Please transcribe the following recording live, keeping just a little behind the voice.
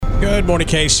Good morning,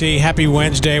 KC. Happy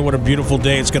Wednesday. What a beautiful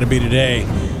day it's going to be today.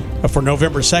 For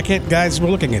November 2nd, guys,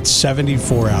 we're looking at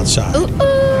 74 outside. Ooh, ooh.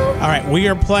 All right, we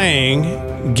are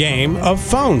playing Game of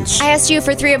Phones. I asked you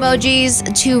for 3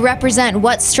 emojis to represent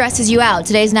what stresses you out.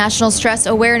 Today's National Stress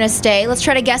Awareness Day. Let's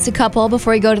try to guess a couple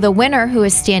before we go to the winner who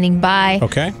is standing by.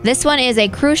 Okay. This one is a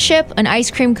cruise ship, an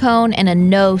ice cream cone, and a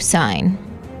no sign.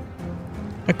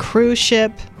 A cruise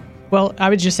ship. Well, I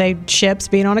would just say ships.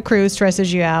 Being on a cruise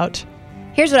stresses you out.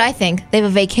 Here's what I think. They have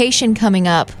a vacation coming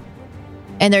up,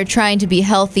 and they're trying to be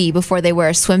healthy before they wear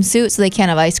a swimsuit so they can't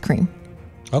have ice cream.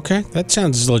 Okay, that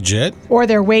sounds legit. Or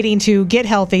they're waiting to get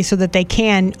healthy so that they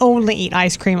can only eat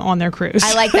ice cream on their cruise.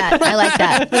 I like that. I like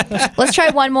that. Let's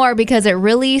try one more because it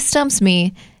really stumps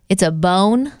me. It's a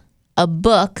bone, a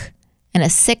book, and a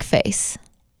sick face.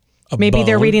 Maybe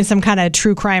they're reading some kind of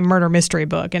true crime murder mystery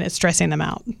book and it's stressing them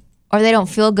out. Or they don't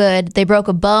feel good. They broke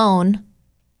a bone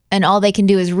and all they can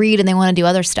do is read and they want to do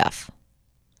other stuff.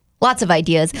 Lots of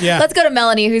ideas. Yeah. Let's go to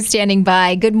Melanie who's standing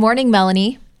by. Good morning,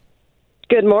 Melanie.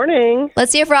 Good morning.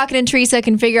 Let's see if Rocket and Teresa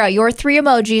can figure out your 3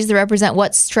 emojis that represent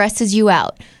what stresses you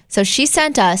out. So she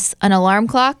sent us an alarm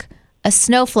clock, a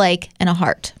snowflake, and a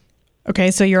heart.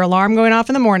 Okay, so your alarm going off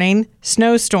in the morning,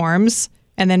 snowstorms,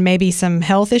 and then maybe some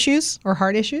health issues or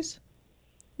heart issues?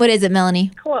 What is it,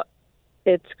 Melanie?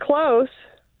 It's close.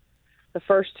 The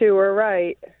first 2 were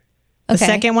right. The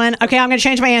second one? Okay, I'm going to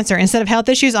change my answer. Instead of health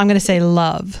issues, I'm going to say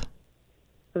love.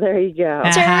 There you go.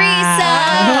 Teresa!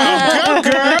 Go,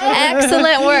 girl!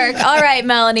 Excellent work. All right,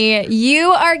 Melanie,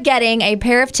 you are getting a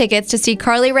pair of tickets to see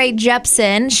Carly Rae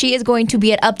Jepsen. She is going to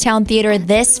be at Uptown Theater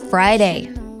this Friday.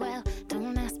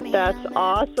 That's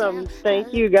awesome.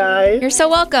 Thank you, guys. You're so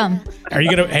welcome. Are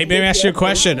you going to, hey, let me ask you a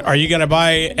question. Are you going to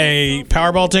buy a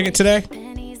Powerball ticket today?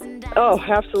 Oh,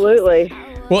 absolutely.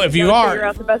 Well, if you Figure are,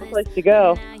 out the best place to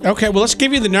go. okay, well, let's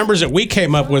give you the numbers that we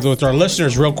came up with our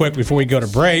listeners real quick before we go to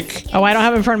break. Oh, I don't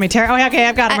have it in front of me. Oh, okay,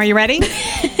 I've got them. Are you ready?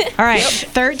 All right.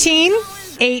 13,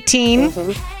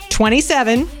 18,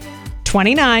 27,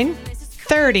 29,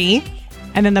 30,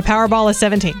 and then the Powerball is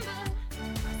 17.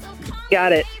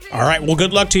 Got it. All right, well,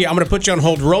 good luck to you. I'm going to put you on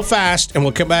hold real fast, and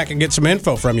we'll come back and get some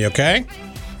info from you, okay?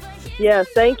 Yes,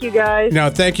 thank you, guys. No,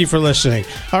 thank you for listening.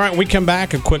 All right, when we come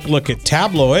back, a quick look at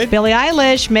Tabloid. Billie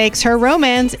Eilish makes her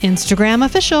romance Instagram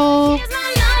official.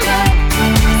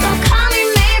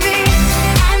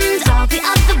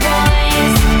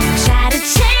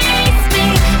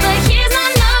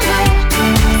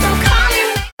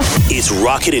 It's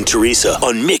Rocket and Teresa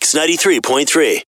on Mix 93.3.